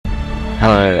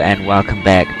Hello and welcome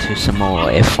back to some more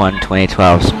F1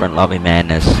 2012 Sprint Lobby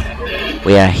Madness.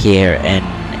 We are here in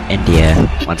India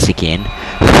once again,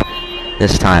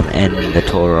 this time in the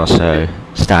Toro Rosso,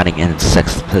 starting in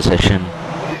 6th position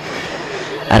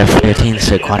out of 13,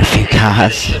 so quite a few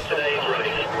cars,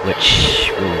 which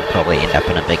will probably end up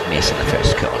in a big mess in the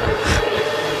first corner,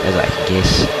 as I can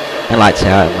guess. The lights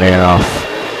out and we're off.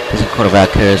 There's a quarter of our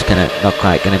crew is not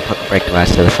quite going to put the brake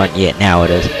device to the front yet. Now it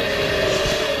is.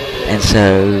 And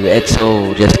so it's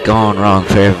all just gone wrong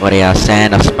for everybody else.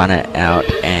 And I've spun it out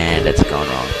and it's gone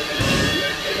wrong.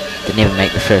 Didn't even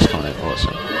make the first corner.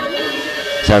 Awesome.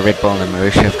 So Red Bull and the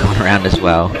Marussia have gone around as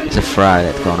well. There's a Ferrari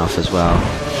that's gone off as well.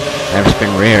 They've just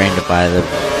been rear-ended by the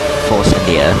Force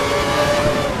India.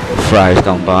 The Ferrari's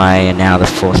gone by and now the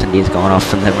Force India's gone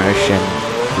off and the Marussia and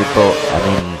Red Bull,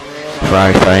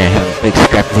 Ferrari having a big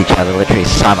scrap with each other, literally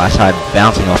side by side,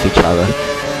 bouncing off each other.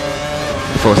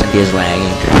 The Force India's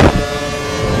lagging.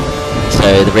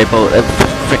 So the Red Bull,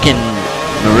 freaking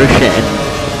Marussia and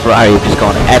Ferrari have just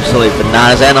gone absolute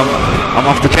bananas, and I'm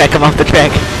off the track, and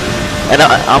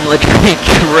I'm literally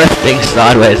drifting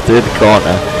sideways through the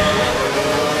corner.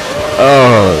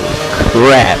 Oh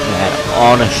crap, man!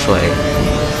 Honestly,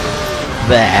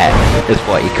 that is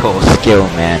what you call skill,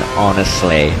 man.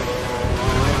 Honestly,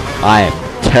 I am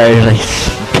totally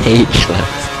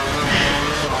speechless.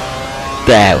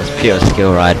 That was pure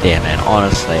skill right there, man.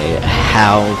 Honestly,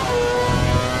 how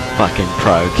fucking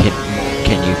pro can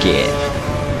you get?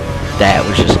 That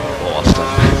was just awesome.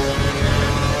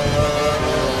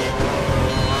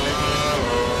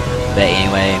 But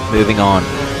anyway, moving on.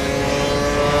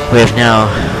 We've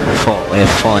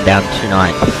fallen down to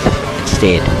 9th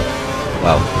instead.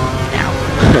 Well, now.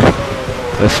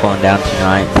 We've fallen down to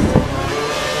 9th,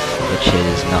 which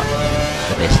is not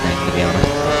the best thing, to be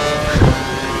honest.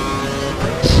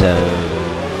 So, oh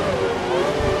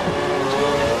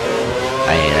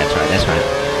yeah, that's right.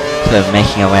 So we're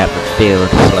making our way up the field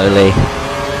slowly.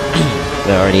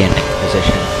 We're already in 9th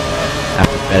position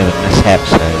after a bit of a mishap,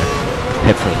 so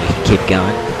hopefully we can keep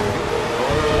going.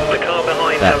 The car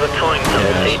behind has a time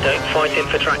penalty. Don't fight in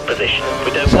for track position.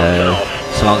 We don't want it off.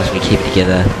 So long as we keep it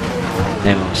together,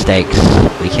 no more mistakes,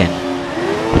 we can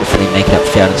hopefully make it up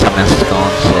field, and someone else is gone.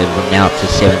 So we're now up to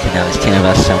 17. Now there's 10 of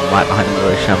us, so I'm right behind the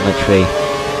Marussia. I'm literally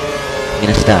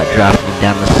gonna start drafting him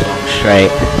down this long straight,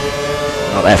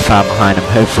 not that far behind him.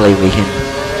 Hopefully we can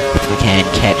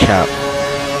catch up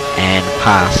and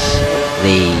pass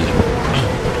the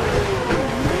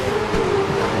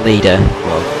leader,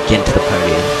 well, get into the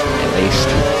podium at least.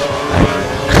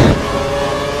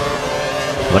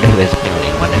 Wonder who has a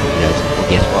penalty, wonder who doesn't. Well,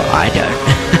 guess what, I don't.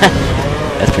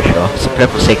 That's for sure. So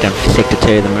purple sector and sector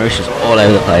 2, the Marussia's all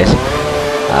over the place.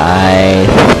 I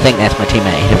think that's my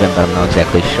teammate ahead of him, but I'm not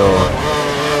exactly sure.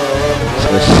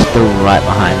 So we're still right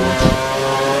behind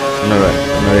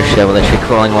Marussia. We're literally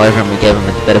crawling all over him. We gave him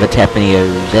a bit of a tap and he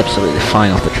was absolutely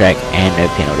flying off the track and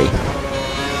no penalty.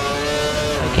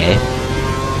 Okay,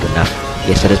 good enough.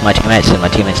 Yes, it is my teammate, so my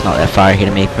teammate's not that far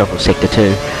ahead of me. Purple sector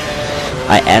 2.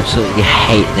 I absolutely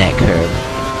hate that curve.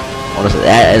 Honestly,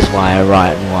 that is why I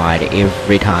ride and wide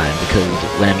every time, because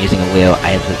when I'm using a wheel,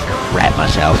 I absolutely crap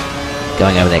myself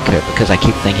going over that curve, because I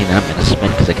keep thinking that I'm going to spin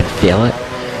because I can feel it.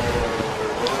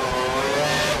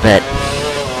 But,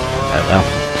 oh well,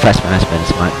 if I spin, it's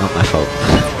not my fault.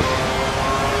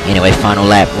 Anyway, final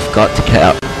lap, we've got to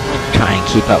try and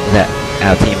keep up with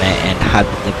our teammate and hug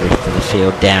the rest of the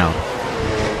field down,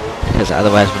 because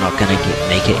otherwise we're not going to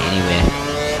make it anywhere,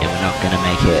 and we're not going to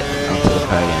make it onto the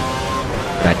podium.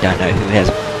 But I don't know who has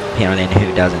penalty and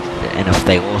who doesn't, and if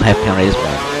they all have penalties,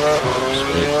 well,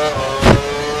 sweet.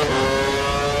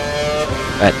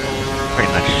 But pretty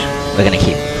much we're going to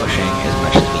keep pushing as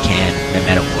much as we can, no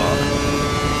matter what,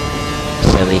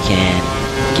 so we can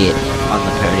get on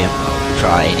the podium. We'll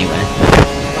try anyway.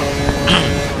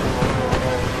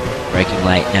 Braking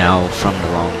late now from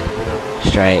the long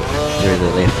straight through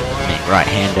the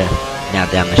right-hander, now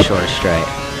down the shorter straight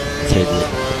through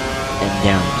and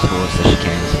down towards the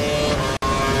chicanes.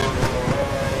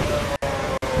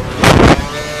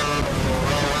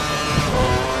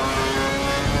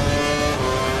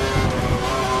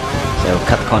 So we'll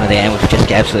cut the corner there and we've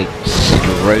just absolutely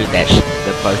screwed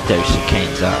both those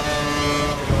chicanes up.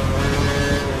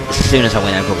 As soon as I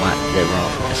went over one, they're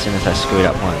wrong. As soon as I screwed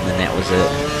up one, then that was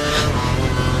it.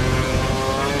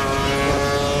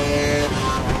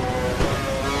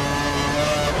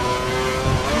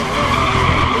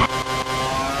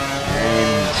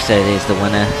 And so there's the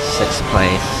winner, 6th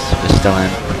place. We're still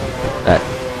in, but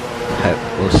hope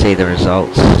we'll see the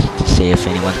results to see if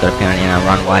anyone's got a penalty. And I'll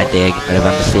run wide there, get a bit of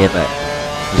understeer, but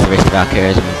there's the rest of our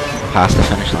carriers and we'll pass the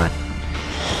finish line.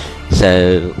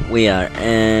 So we are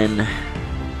in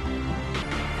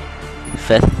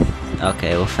 5th.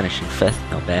 Okay, we'll finish in 5th,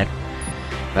 not bad.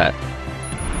 But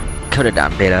could have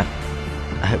done better.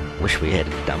 Wish we had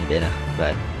done better,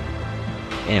 but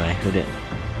anyway, who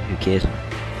cares?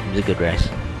 It was a good race,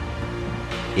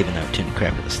 even though it turned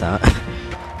crap at the start.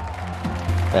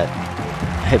 But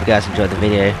I hope you guys enjoyed the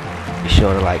video. Be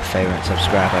sure to like, favorite, and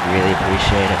subscribe. I'd really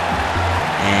appreciate it.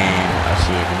 And I'll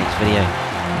see you in the next video.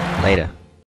 Later.